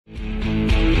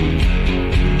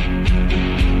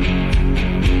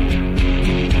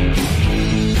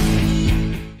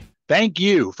Thank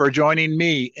you for joining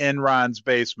me in Ron's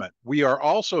basement. We are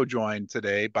also joined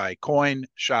today by Coin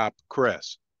Shop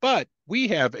Chris, but we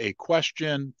have a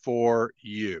question for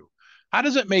you. How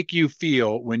does it make you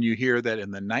feel when you hear that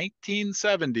in the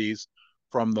 1970s,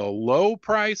 from the low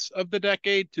price of the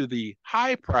decade to the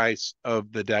high price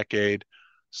of the decade,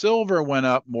 silver went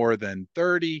up more than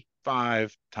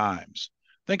 35 times?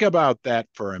 Think about that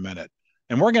for a minute.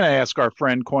 And we're going to ask our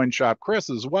friend Coin Shop Chris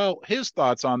as well his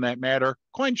thoughts on that matter.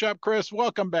 Coin Shop Chris,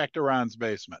 welcome back to Ron's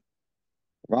basement.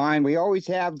 Ryan, we always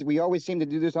seem to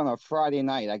do this on a Friday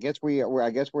night. I guess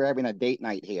we're having a date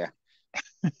night here.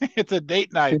 It's a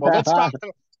date night. Well, let's talk.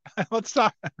 Let's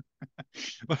talk.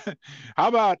 How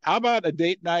about a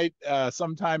date night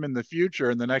sometime in the future,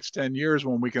 in the next 10 years,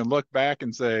 when we can look back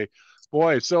and say,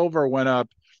 boy, silver went up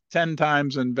 10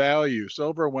 times in value.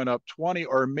 Silver went up 20,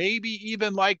 or maybe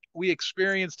even like we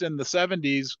experienced in the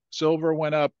 70s, silver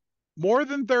went up more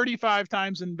than 35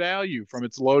 times in value from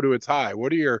its low to its high.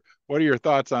 What are your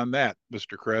thoughts on that,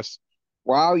 Mr. Chris?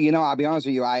 Well, I'll be honest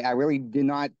with you. I really did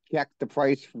not check the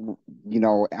price, in the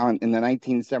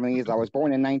 1970s. I was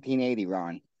born in 1980,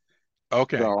 Ron.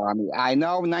 Okay. So, I mean, I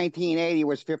know 1980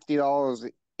 was $50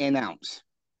 an ounce.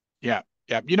 Yeah.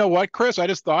 Yeah. You know what, Chris? I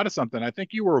just thought of something. I think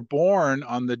you were born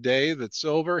on the day that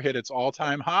silver hit its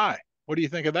all-time high. What do you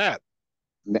think of that?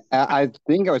 I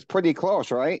think it was pretty close,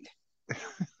 right?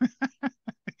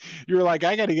 You were like,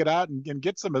 I got to get out and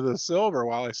get some of this silver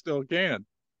while I still can.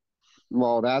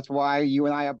 Well, that's why you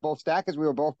and I are both stackers. We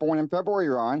were both born in February,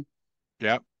 Ron.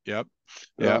 Yep. Yep.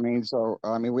 So, Yep.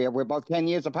 I mean, we're about 10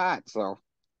 years apart. So,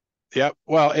 Yep.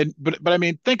 Well, but I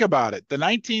mean, think about it. The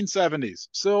 1970s,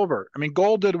 silver. I mean,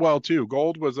 gold did well too.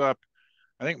 Gold was up,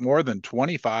 I think, more than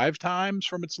 25 times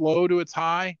from its low to its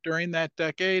high during that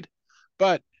decade.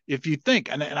 But if you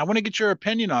think, and I want to get your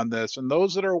opinion on this, and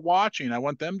those that are watching, I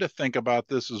want them to think about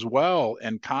this as well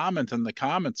and comment in the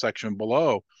comment section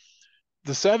below.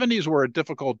 The 70s were a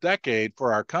difficult decade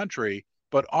for our country,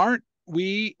 but aren't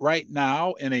we right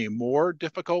now in a more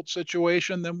difficult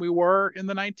situation than we were in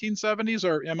the 1970s,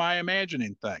 or am I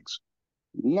imagining things?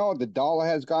 no, the dollar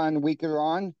has gone weaker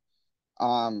on.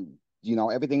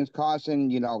 Everything's costing,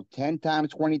 10 times,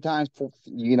 20 times for,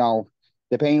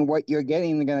 depending what you're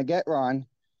getting, you're gonna get, Ron.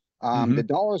 Mm-hmm.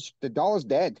 The dollar's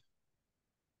dead.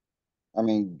 I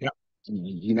mean, Yep.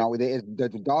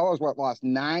 the dollar's what lost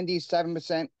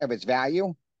 97% of its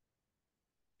value.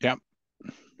 Yep.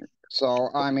 So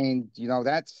I mean,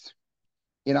 that's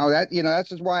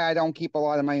just why I don't keep a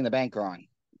lot of money in the bank, Ron.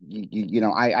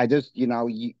 I just,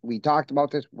 we talked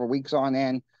about this for weeks on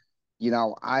end.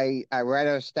 I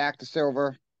rather stack the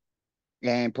silver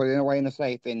and put it away in the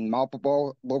safe in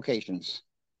multiple locations.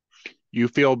 You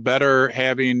feel better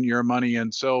having your money in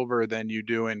silver than you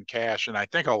do in cash. And I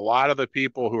think a lot of the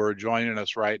people who are joining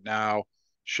us right now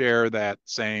share that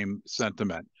same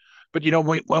sentiment. But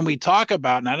when we talk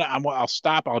about, and I'll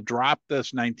stop, I'll drop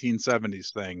this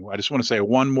 1970s thing. I just want to say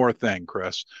one more thing,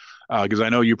 Chris, because I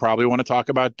know you probably want to talk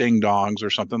about ding dongs or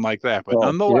something like that. But So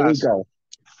here we nonetheless, go.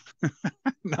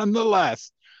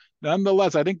 nonetheless,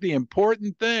 nonetheless, I think the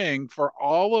important thing for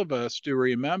all of us to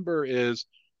remember is,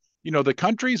 the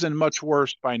country's in much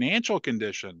worse financial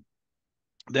condition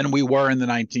than we were in the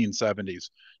 1970s.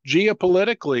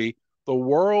 Geopolitically, the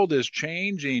world is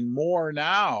changing more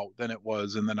now than it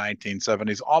was in the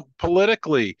 1970s.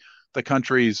 Politically, the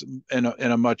country's in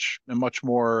a much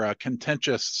more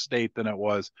contentious state than it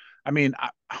was. I mean,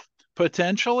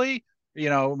 potentially,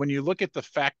 when you look at the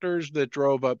factors that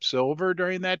drove up silver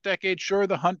during that decade, sure,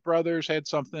 the Hunt brothers had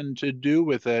something to do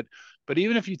with it. But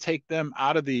even if you take them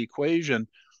out of the equation,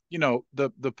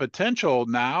 the potential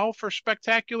now for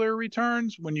spectacular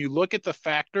returns, when you look at the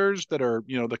factors that are,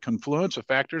 the confluence of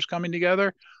factors coming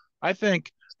together, I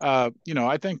think I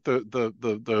think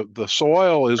the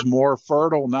soil is more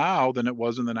fertile now than it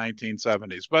was in the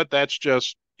 1970s. But that's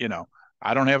just,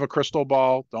 I don't have a crystal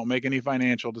ball. Don't make any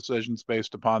financial decisions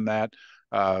based upon that.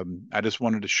 I just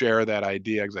wanted to share that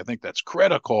idea because I think that's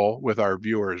critical with our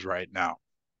viewers right now.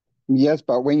 Yes,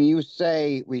 but when you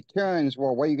say returns,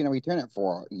 well, what are you going to return it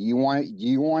for? Do you want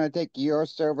to take your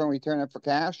silver and return it for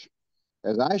cash?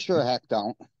 Because I sure heck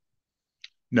don't.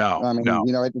 No, I mean,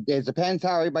 no. it depends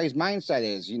how everybody's mindset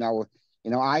is.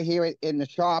 I hear it in the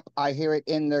shop. I hear it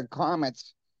in the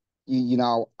comments.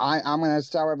 I'm going to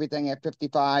sell everything at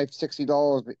 55,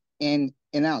 $60 in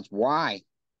an ounce. Why?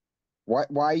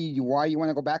 Why you want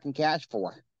to go back in cash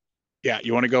for? Yeah,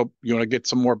 you want to get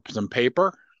some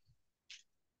paper?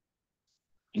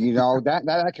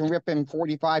 That I can rip in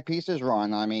 45 pieces,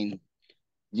 Ron. I mean,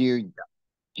 you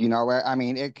I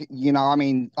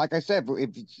mean, like I said,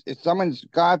 if someone's,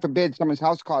 God forbid, someone's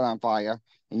house caught on fire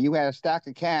and you had a stack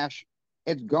of cash,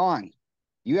 it's gone.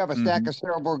 You have a stack Hmm. of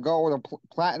silver, gold, or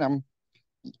platinum.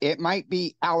 It might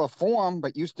be out of form,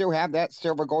 but you still have that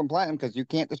silver, gold, and platinum because you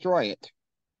can't destroy it.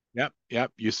 Yep,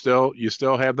 yep. You still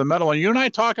have the metal, and you and I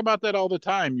talk about that all the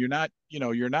time. You're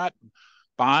not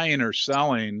buying or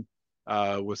selling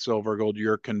with silver, gold.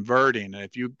 You're converting, and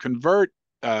if you convert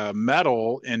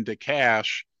metal into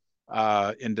cash,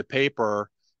 into paper,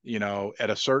 at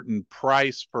a certain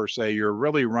price per se, you're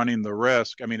really running the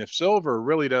risk. I mean, if silver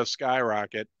really does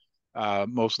skyrocket,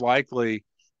 most likely,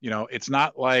 it's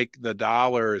not like the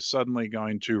dollar is suddenly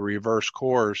going to reverse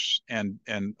course and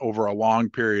over a long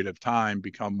period of time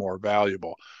become more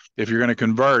valuable. If you're going to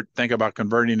convert, think about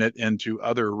converting it into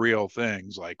other real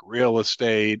things like real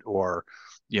estate or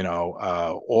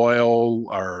oil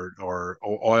or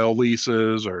oil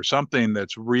leases or something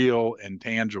that's real and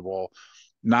tangible,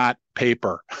 not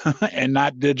paper and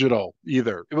not digital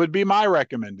either. It would be my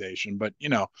recommendation, but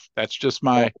that's just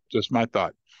my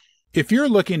thought. If you're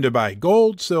looking to buy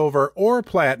gold, silver, or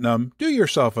platinum, do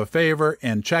yourself a favor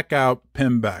and check out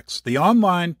Pimbex, the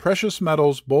online precious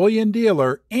metals bullion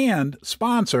dealer and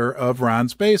sponsor of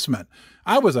Ron's Basement.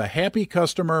 I was a happy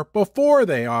customer before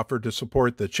they offered to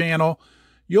support the channel.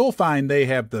 You'll find they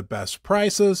have the best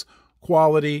prices,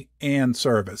 quality, and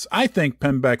service. I think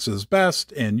Pimbex is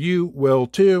best, and you will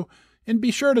too. And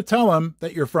be sure to tell them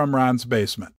that you're from Ron's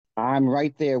Basement. I'm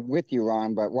right there with you,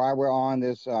 Ron. But while we're on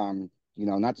this,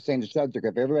 not to change the subject,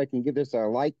 if everybody can give this a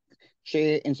like,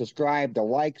 share, and subscribe, the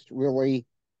likes really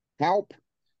help.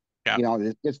 Yeah.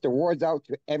 It gets the words out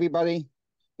to everybody.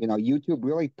 YouTube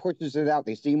really pushes it out.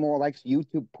 They see more likes.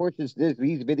 YouTube pushes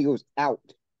these videos out.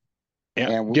 Yeah.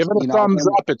 And Give it a thumbs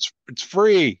up. It's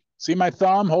free. See my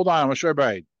thumb? Hold on. I'm gonna show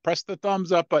everybody. Press the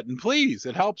thumbs up button, please.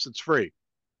 It helps. It's free.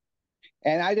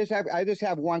 And I just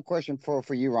have one question for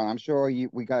you, Ron. I'm sure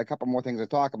we got a couple more things to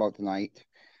talk about tonight.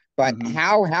 But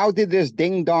Mm-hmm. how did this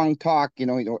ding dong talk?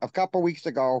 A couple of weeks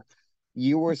ago,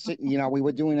 you were sitting. We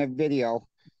were doing a video,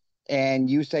 and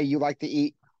you say you like to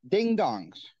eat ding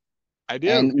dongs. I do.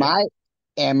 And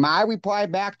Yeah. my reply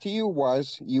back to you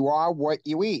was, you are what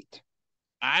you eat.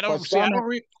 I But don't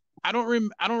see. I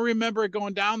don't remember it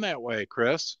going down that way,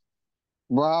 Chris.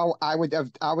 well, I would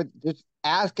just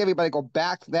ask everybody to go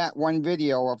back to that one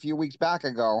video a few weeks back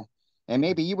ago, and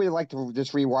maybe you would like to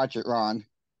just rewatch it, Ron.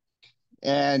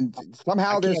 And I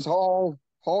somehow this can't.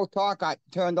 whole talk got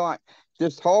turned on.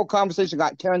 This whole conversation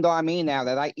got turned on me now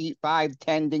that I eat 5,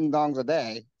 10 ding dongs a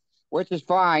day, which is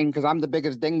fine because I'm the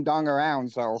biggest ding dong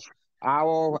around. So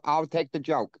I'll take the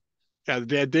joke. Yeah,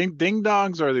 the ding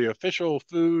dongs are the official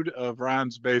food of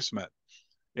Ron's Basement,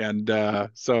 and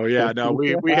so yeah, no,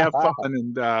 we have fun,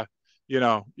 and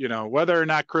whether or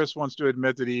not Chris wants to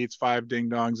admit that he eats 5 ding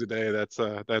dongs a day,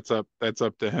 that's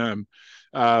up to him.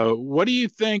 What do you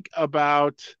think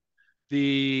about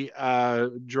the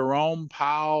Jerome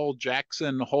Powell,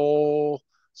 Jackson Hole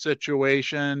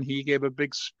situation? He gave a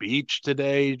big speech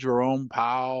today, Jerome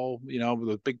Powell, with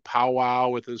a big powwow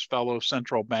with his fellow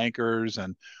central bankers.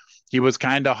 And he was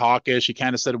kind of hawkish. He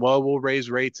kind of said, well, we'll raise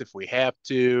rates if we have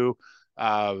to.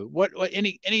 What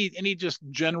any just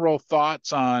general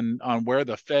thoughts on where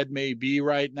the Fed may be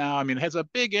right now? I mean, it has a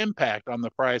big impact on the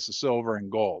price of silver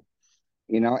and gold.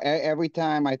 Every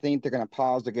time I think they're going to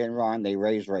pause again, Ron, they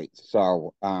raise rates.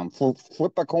 So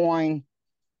flip a coin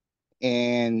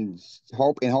and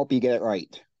hope you get it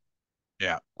right.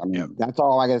 Yeah. I mean, Yeah. that's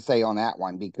all I got to say on that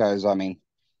one because I mean,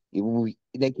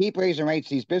 they keep raising rates.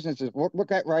 These businesses,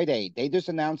 look at Rite Aid. They just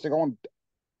announced they're going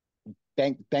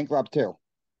bankrupt too.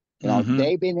 Mm-hmm.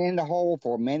 They've been in the hole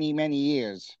for many, many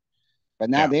years, but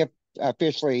now Yeah. they've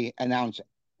officially announced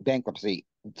bankruptcy.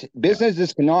 Yeah.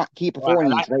 Businesses cannot keep Well,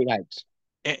 affording these rate hikes.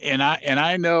 and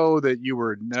I know that you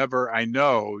were never. I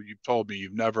know you've told me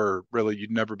you've never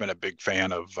been a big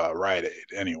fan of Rite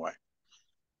Aid anyway.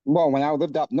 Well, when I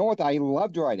lived up north, I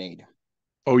loved Rite Aid.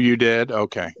 Oh, you did?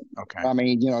 Okay. Okay. I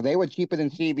mean, they were cheaper than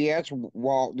CVS,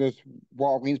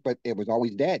 Walgreens, but it was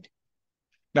always dead.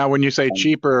 Now, when you say Um,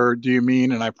 cheaper, do you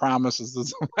mean, and I promise this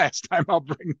is the last time I'll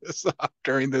bring this up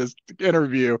during this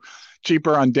interview,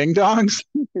 cheaper on ding dongs?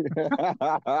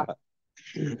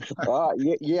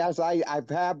 yes, I've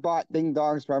had bought ding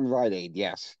dongs from Rite Aid.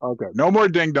 Yes. Okay. No more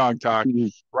ding dong talk.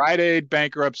 Mhm. Rite Aid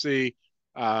bankruptcy,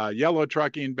 yellow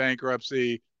trucking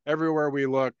bankruptcy. Everywhere we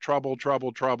look, trouble,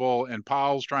 trouble, trouble. And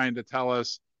Powell's trying to tell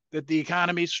us that the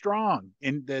economy's strong,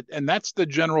 and that's the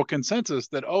general consensus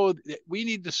that we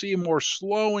need to see more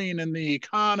slowing in the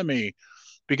economy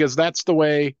because that's the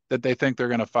way that they think they're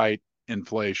going to fight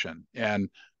inflation. And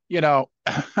you know,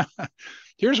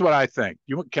 Here's what I think.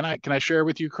 Can I share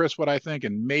with you, Chris, what I think,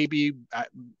 and maybe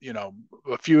you know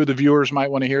a few of the viewers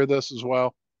might want to hear this as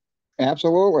well.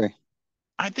 Absolutely.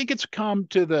 I think it's come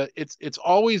to it's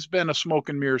always been a smoke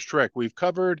and mirrors trick. We've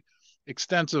covered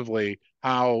extensively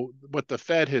how what the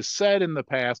Fed has said in the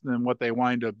past and then what they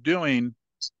wind up doing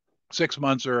 6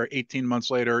 months or 18 months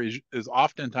later is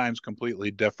oftentimes completely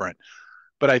different.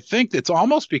 But I think it's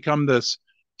almost become this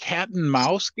cat and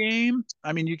mouse game.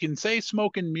 I mean, you can say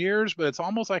smoke and mirrors, but it's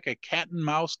almost like a cat and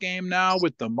mouse game now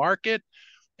with the market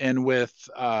and with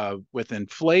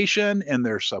inflation and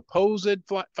their supposed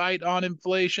fight on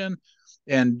inflation.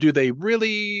 And do they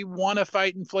really want to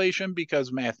fight inflation?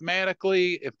 Because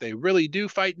mathematically, if they really do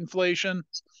fight inflation,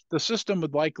 the system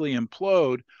would likely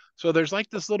implode. So there's like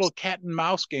this little cat and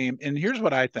mouse game. And here's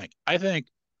what I think. I think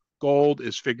gold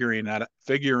is figuring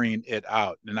it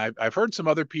out. And I've heard some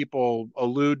other people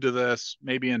allude to this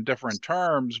maybe in different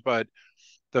terms, but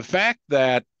the fact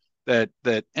that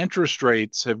interest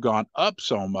rates have gone up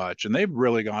so much, and they've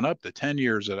really gone up, the 10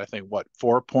 years at I think what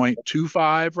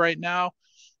 4.25 right now.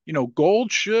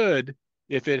 Gold should,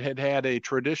 if it had had a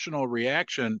traditional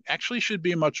reaction, actually should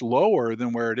be much lower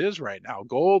than where it is right now.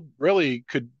 Gold really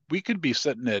we could be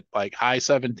sitting at like high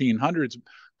 1700s,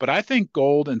 but I think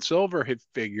gold and silver have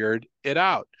figured it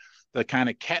out. The kind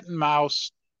of cat and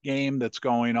mouse game that's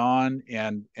going on,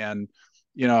 and I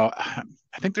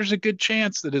think there's a good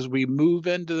chance that as we move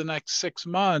into the next 6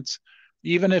 months,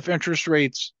 even if interest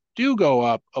rates do go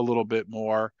up a little bit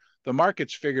more, the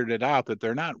market's figured it out that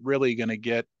they're not really going to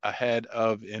get ahead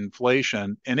of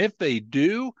inflation. And if they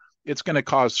do, it's going to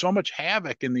cause so much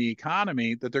havoc in the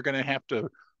economy that they're going to have to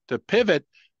pivot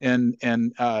and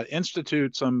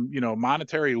institute some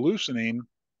monetary loosening,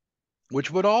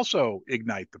 which would also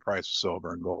ignite the price of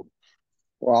silver and gold.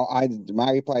 Well,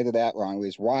 my reply to that, Ron,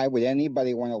 was why would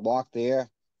anybody want to lock their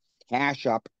cash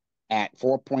up at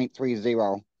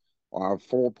 4.30 or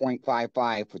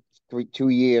 4.55 for 2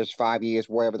 years, 5 years,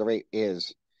 whatever the rate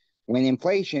is, when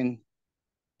inflation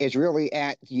is really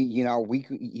at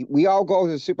we all go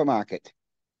to the supermarket.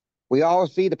 We all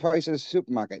see the price of the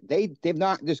supermarket. They've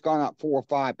not just gone up 4 or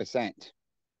 5%.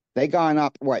 They've gone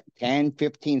up what 10,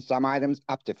 15, some items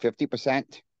up to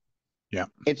 50%. Yeah.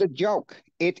 It's a joke.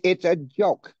 It's a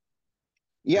joke.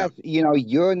 Yes, Yeah.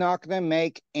 you're not going to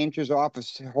make interest off of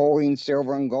holding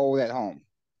silver and gold at home.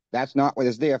 That's not what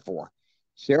it's there for.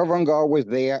 Silver and gold was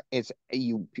there.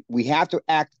 We have to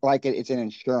act like it's an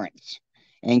insurance.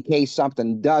 In case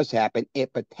something does happen,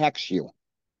 it protects you.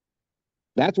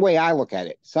 That's the way I look at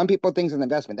it. Some people think it's an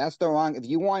investment. That's the wrong. If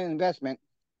you want an investment,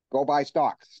 go buy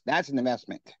stocks. That's an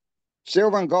investment.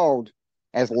 Silver and gold,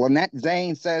 as Lynette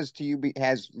Zane says to you,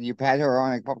 you've had her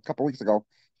on a couple weeks ago.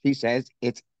 She says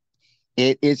it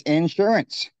is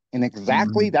insurance, and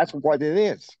exactly that's what it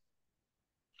is.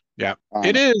 Yeah,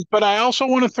 it is. But I also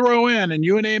want to throw in, and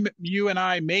you and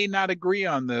I may not agree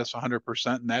on this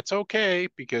 100%, and that's okay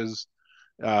because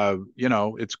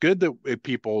it's good that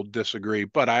people disagree.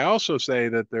 But I also say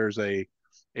that there's a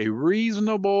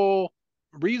reasonably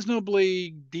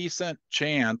decent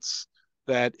chance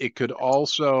that it could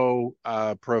also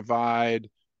provide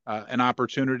an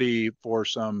opportunity for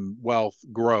some wealth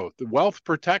growth. Wealth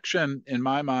protection, in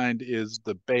my mind, is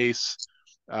the base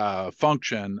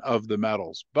function of the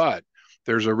metals, but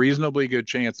there's a reasonably good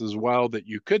chance as well that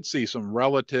you could see some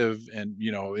relative, and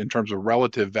in terms of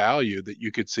relative value, that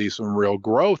you could see some real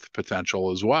growth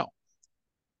potential as well.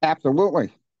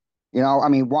 Absolutely. I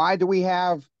mean, why do we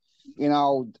have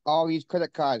all these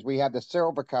credit cards? We have the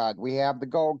silver card, we have the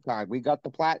gold card, we got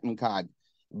the platinum card.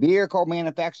 Vehicle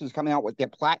manufacturers coming out with their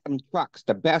platinum trucks,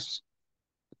 the best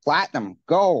platinum,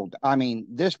 gold. I mean,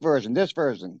 this version.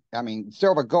 I mean,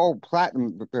 silver, gold,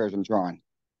 platinum versions, Ron.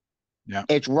 Yeah.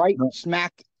 It's right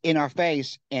smack in our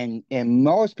face, and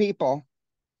most people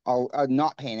are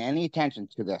not paying any attention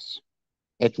to this.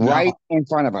 It's right in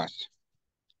front of us.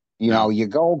 Your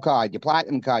gold card, your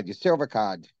platinum card, your silver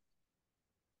card.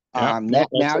 Yeah.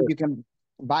 Now you can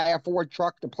buy a Ford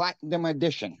truck, the Platinum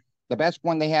Edition, the best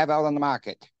one they have out on the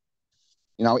market.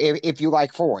 If you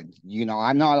like Ford,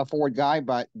 I'm not a Ford guy,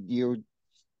 but a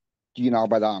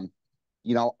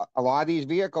lot of these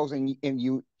vehicles, and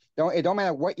you don't, it don't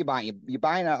matter what you buy. You're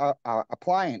buying a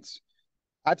appliance.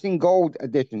 I've seen gold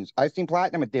editions. I've seen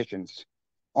platinum editions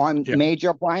on major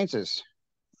appliances.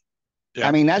 Yeah.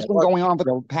 I mean, that's been going on for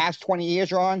the past 20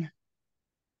 years, Ron.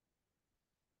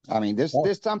 I mean,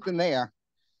 there's something there.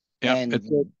 Yeah, and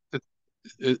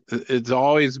it's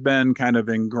always been kind of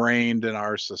ingrained in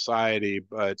our society,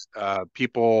 but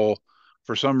people,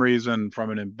 for some reason,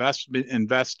 from an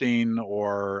investing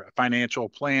or financial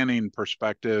planning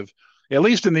perspective, at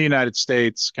least in the United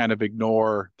States, kind of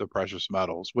ignore the precious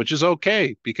metals, which is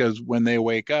okay because when they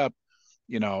wake up,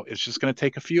 it's just going to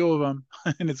take a few of them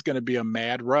and it's going to be a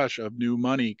mad rush of new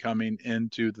money coming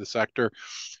into the sector.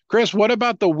 Chris, what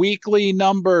about the weekly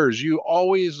numbers? You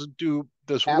always do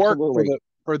this work for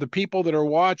Absolutely. the people that are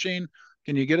watching.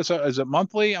 Can you get us is it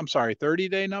monthly? I'm sorry,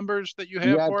 30-day numbers that you have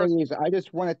Yeah, for us? please. I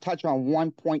just want to touch on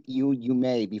one point you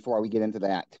made before we get into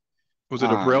that. Was it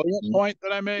a Um, brilliant point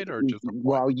that I made or just a point?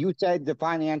 well, you said the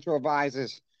financial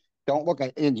advisors don't look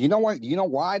at, and you know what? You know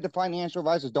why the financial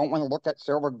advisors don't want to look at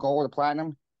silver, gold, or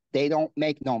platinum? They don't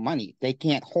make no money. They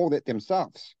can't hold it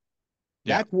themselves.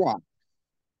 Yeah. That's why.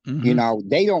 Hmm. They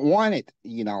don't want it.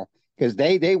 Because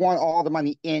they want all the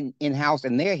money in house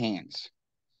in their hands.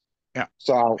 Yeah.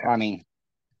 So Yeah. I mean,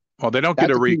 Well, that's a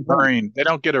key point. they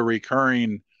don't get a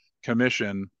recurring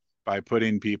commission by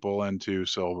putting people into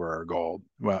silver or gold.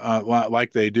 Well,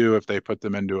 like they do if they put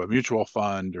them into a mutual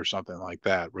fund or something like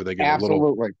that, where they get a little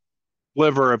Absolutely.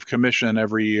 sliver of commission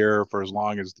every year for as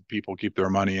long as the people keep their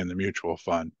money in the mutual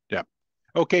fund. Yeah.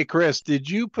 Okay, Chris, did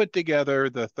you put together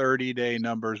the 30-day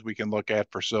numbers we can look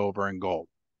at for silver and gold?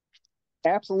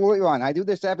 Absolutely, Ron. I do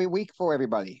this every week for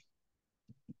everybody.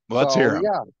 Let's So hear them.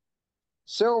 yeah,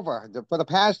 silver for the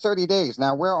past 30 days.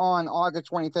 Now we're on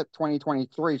August 25th,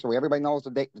 2023. So everybody knows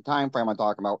the date, the time frame I'm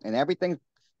talking about, and everything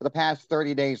for the past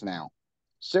 30 days now.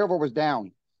 Silver was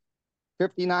down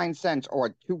 59 cents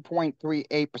or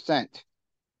 2.38%.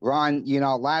 Ron,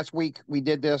 last week we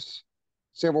did this.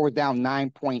 Silver was down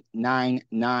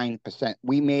 9.99%.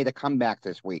 We made a comeback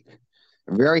this week.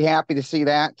 Very happy to see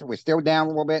that. We're still down a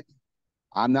little bit.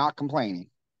 I'm not complaining.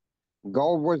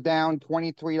 Gold was down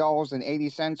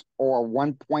 $23.80 or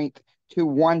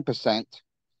 1.21%.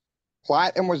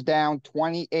 Platinum was down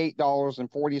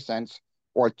 $28.40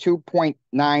 or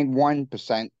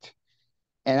 2.91%.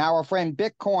 And our friend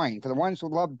Bitcoin, for the ones who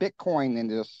love Bitcoin in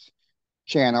this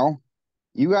channel,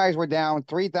 you guys were down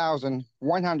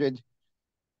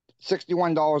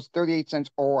 $3,161.38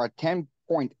 or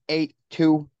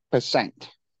 10.82%.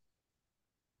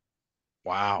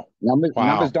 Wow. Numbers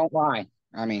Wow. don't lie.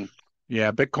 I mean,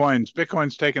 Yeah,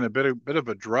 Bitcoin's taken a bit of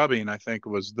a drubbing, I think it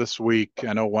was this week.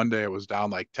 I know one day it was down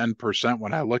like 10%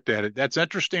 when I looked at it. That's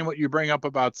interesting what you bring up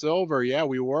about silver. Yeah,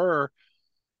 we were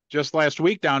just last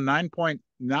week down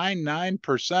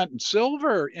 9.99%. And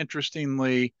silver,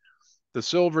 interestingly, the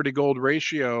silver to gold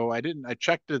ratio, I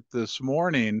checked it this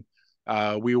morning.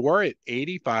 We were at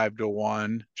 85 to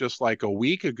 1 just like a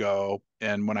week ago.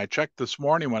 And when I checked this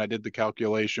morning, when I did the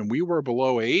calculation, we were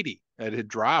below 80. It had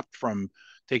dropped from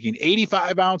taking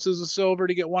 85 ounces of silver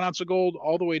to get 1 ounce of gold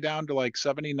all the way down to like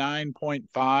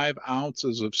 79.5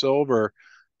 ounces of silver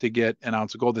to get an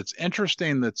ounce of gold. It's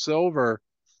interesting that silver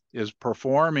is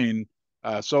performing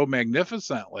so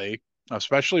magnificently,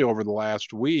 especially over the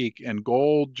last week, and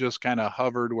gold just kind of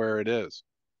hovered where it is.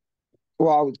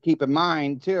 well, keep in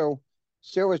mind too,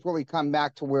 silver's really come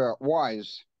back to where it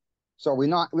was. So we're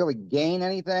not really gain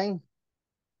anything.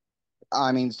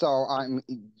 I mean, so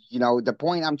the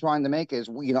point I'm trying to make is,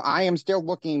 I am still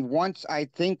looking once I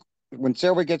think when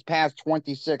silver gets past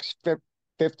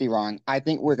 26.50 run, I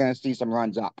think we're going to see some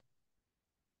runs up.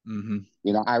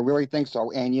 Mm-hmm. I really think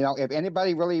so. And, if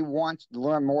anybody really wants to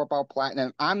learn more about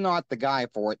platinum, I'm not the guy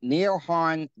for it. Neil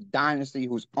Hahn Dynasty,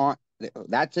 who's on,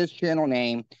 that's his channel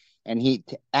name. And he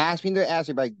asked me to ask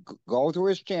everybody, go to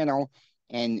his channel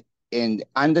and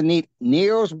underneath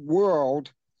Neil's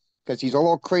World, because he's a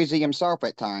little crazy himself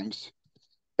at times.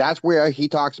 That's where he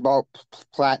talks about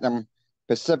platinum,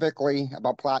 specifically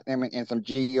about platinum and some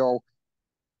geopolitical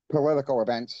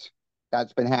events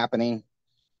that's been happening.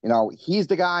 He's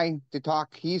the guy to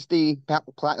talk. He's the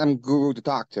platinum guru to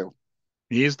talk to.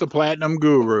 He's the platinum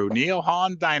guru, Neil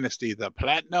Hahn Dynasty, the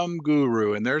platinum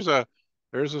guru, and there's a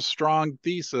strong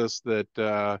thesis that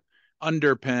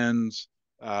underpins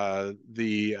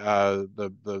the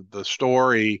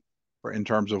story in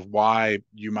terms of why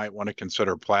you might want to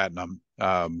consider platinum.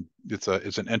 It's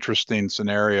an interesting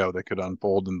scenario that could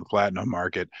unfold in the platinum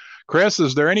market. Chris,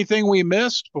 is there anything we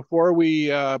missed Yeah, before we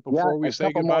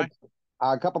say goodbye?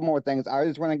 a couple more things. I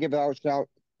just want to give a shout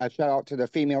out to the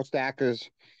female stackers.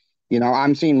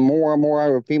 I'm seeing more and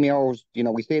more females.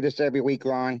 We say this every week,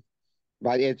 Ron,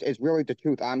 but it's really the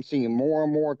truth. I'm seeing more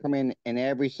and more come in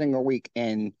every single week,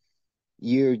 and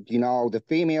the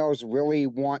females really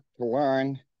want to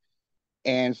learn.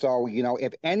 And so,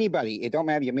 if anybody, it don't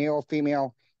matter if you're male or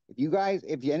female,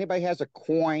 if anybody has a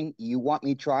coin you want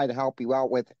me to try to help you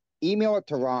out with, email it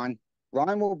to Ron.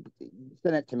 Ron will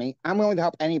send it to me. I'm willing to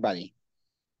help anybody.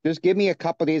 Just give me a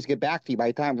couple of days to get back to you. By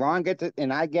the time Ron gets it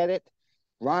and I get it,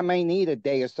 Ron may need a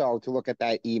day or so to look at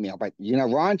that email. But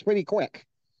Ron's pretty quick.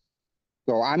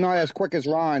 So I'm not as quick as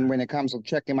Ron when it comes to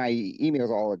checking my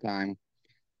emails all the time.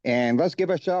 And let's give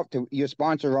a shout out to your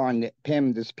sponsor on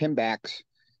PIM, this Pimbacks.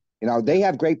 You know, they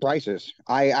have great prices.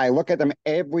 I look at them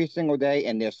every single day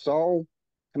and they're so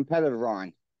competitive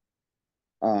on.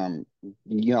 Um,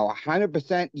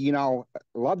 100%,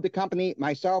 love the company.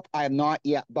 Myself, I have not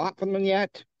yet bought from them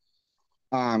yet.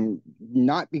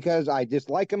 Not because I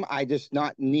dislike them, I just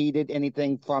not needed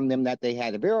anything from them that they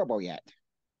had available yet.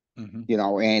 Mm-hmm.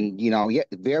 Yeah,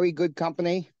 very good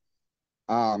company.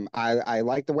 I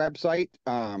like the website.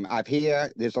 I've hear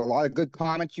there's a lot of good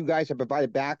comments you guys have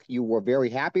provided back. You were very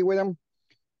happy with them.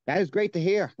 That is great to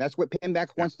hear. That's what Pinback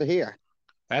Yeah. wants to hear.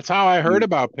 That's how I heard You,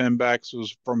 about Pimbex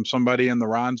was from somebody in the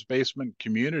Ron's Basement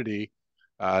community.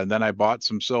 And then I bought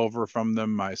some silver from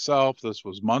them myself. This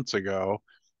was months ago,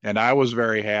 and I was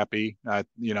very happy. It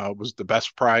was the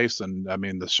best price, and I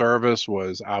mean the service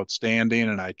was outstanding.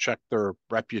 And I checked their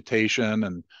reputation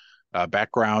and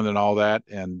background and all that.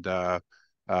 And so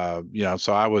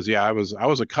I was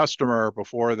a customer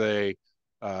before they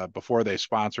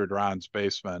sponsored Ron's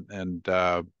Basement, and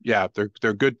yeah,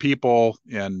 they're good people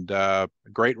and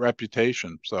great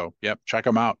reputation. So yep, check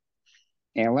them out.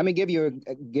 and let me give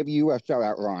you a shout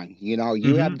out, Ron. You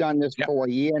Mm-hmm. have done this Yep. for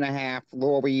a year and a half, a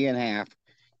little over a year and a half.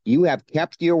 You have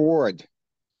kept your word.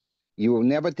 You will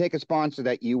never take a sponsor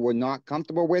that you were not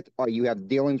comfortable with or you have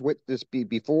dealings with this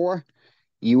before.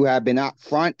 You have been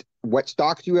upfront what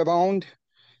stocks you have owned.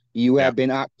 You Yeah. have been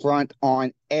upfront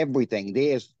on everything.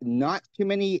 There's not too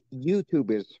many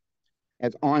YouTubers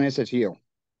as honest as you.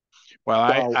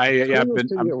 Well, So I've kudos been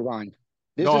to you, Ron.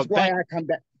 This no is why thank I come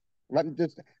back. Let me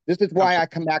just, this is I'm why sorry. I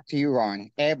come back to you,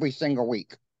 Ron, every single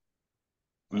week.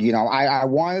 I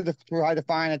wanted to try to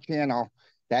find a channel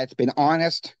that's been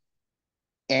honest,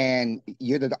 and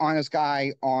you're the honest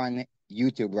guy on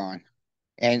YouTube, Ron.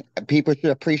 And people should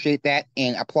appreciate that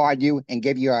and applaud you and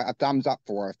give you a thumbs up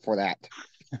for that.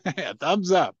 A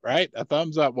thumbs up, right? A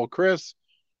thumbs up. Well, Chris,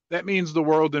 that means the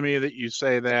world to me that you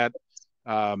say that.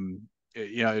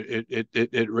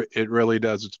 It really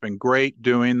does. It's been great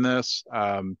doing this.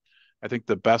 I think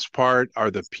the best part are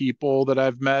the people that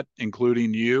I've met,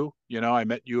 including you. I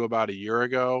met you about a year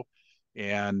ago,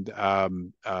 and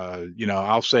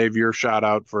I'll save your shout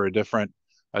out for a different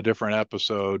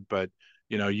episode. But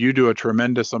you do a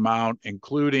tremendous amount,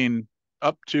 including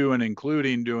up to and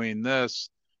including doing this.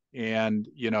 And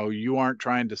you aren't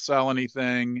trying to sell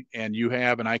anything, and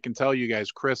I can tell you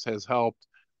guys, Chris has helped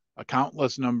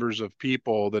countless numbers of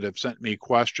people that have sent me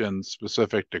questions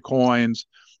specific to coins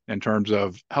in terms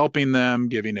of helping them,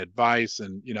 giving advice.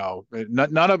 And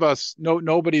none of us,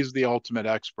 nobody's the ultimate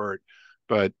expert,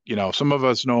 but some of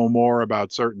us know more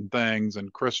about certain things,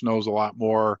 and Chris knows a lot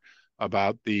more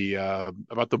about the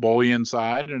bullion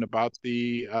side and about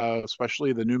the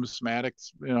especially the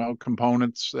numismatics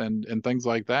components and things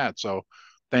like that. So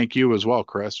thank you as well,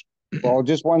 Chris. Well,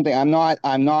 just one thing. I'm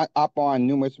not up on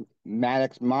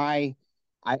numismatics.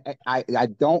 I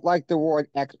don't like the word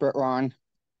expert, Ron.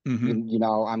 Hmm.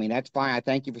 I mean, that's fine. I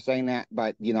thank you for saying that.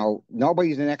 But,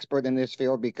 nobody's an expert in this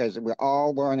field because we're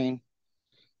all learning.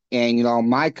 And,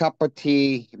 my cup of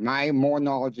tea, my more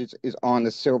knowledge is on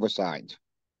the silver side.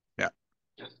 Yeah.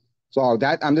 So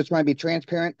that I'm just trying to be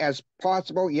transparent as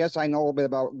possible. Yes, I know a little bit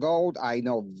about gold. I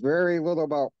know very little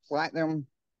about platinum.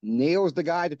 Neil's the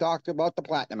guy to talk to about the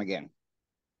platinum again.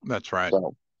 That's right.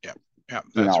 So, Yeah. Yeah,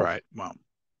 you that's know, right. Well,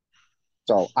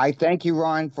 so I thank you,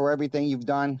 Ron, for everything you've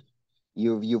done.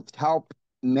 You've helped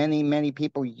many, many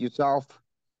people yourself.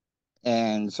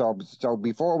 And so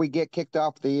before we get kicked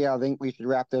off I think we should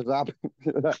wrap this up.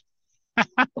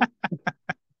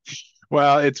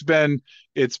 well, it's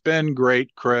been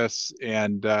great, Chris,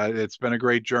 and it's been a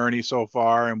great journey so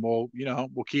far, and we'll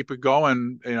keep it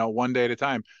going, one day at a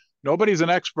time. Nobody's an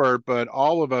expert, but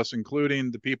all of us,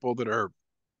 including the people that are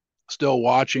still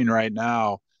watching right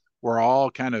now, we're all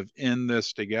kind of in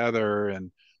this together.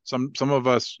 And some of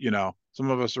us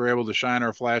are able to shine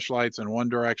our flashlights in one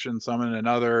direction, some in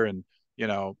another. And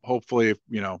hopefully,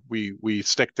 we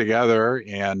stick together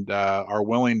and are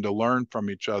willing to learn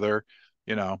from each other,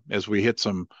 as we hit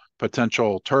some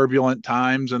potential turbulent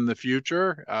times in the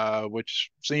future,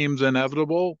 which seems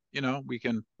inevitable. We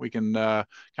can kind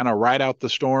of ride out the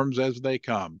storms as they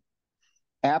come.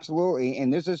 Absolutely.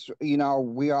 And this is,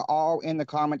 we are all in the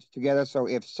comments together. So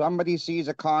if somebody sees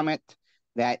a comment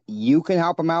that you can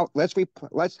help them out,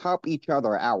 let's help each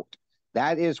other out.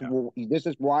 Yeah. This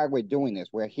is why we're doing this.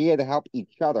 We're here to help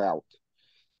each other out.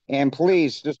 And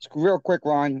please, just real quick,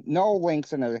 Ron, no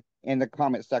links in the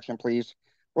comment section, please.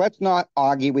 Let's not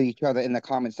argue with each other in the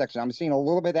comment section. I'm seeing a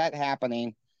little bit of that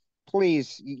happening.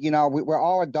 Please, we're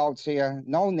all adults here.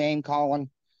 No name calling.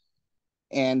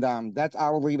 And that's I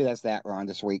will leave it as that, Ron,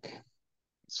 this week.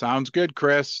 Sounds good,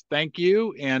 Chris. Thank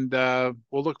you. And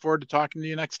we'll look forward to talking to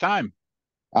you next time.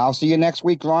 I'll see you next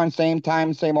week, Ron. Same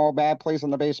time, same old bad place in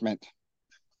the basement.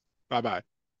 Bye bye.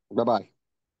 Bye bye.